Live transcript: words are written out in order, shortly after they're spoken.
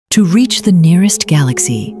To reach the nearest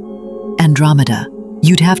galaxy, Andromeda,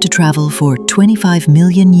 you'd have to travel for 25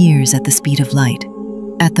 million years at the speed of light,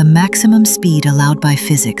 at the maximum speed allowed by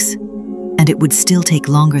physics, and it would still take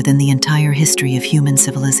longer than the entire history of human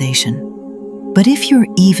civilization. But if you're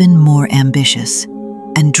even more ambitious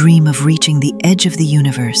and dream of reaching the edge of the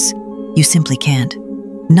universe, you simply can't,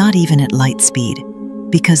 not even at light speed,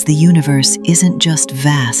 because the universe isn't just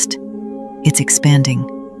vast, it's expanding,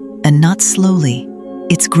 and not slowly.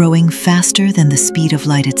 It's growing faster than the speed of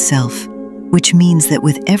light itself, which means that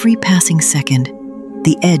with every passing second,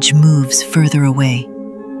 the edge moves further away,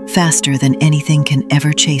 faster than anything can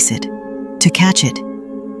ever chase it. To catch it,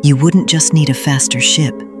 you wouldn't just need a faster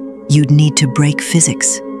ship, you'd need to break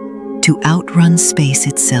physics, to outrun space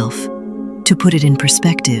itself. To put it in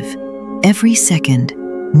perspective, every second,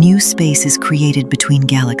 new space is created between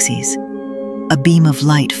galaxies. A beam of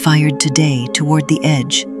light fired today toward the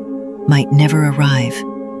edge might never arrive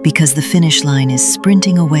because the finish line is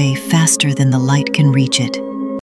sprinting away faster than the light can reach it.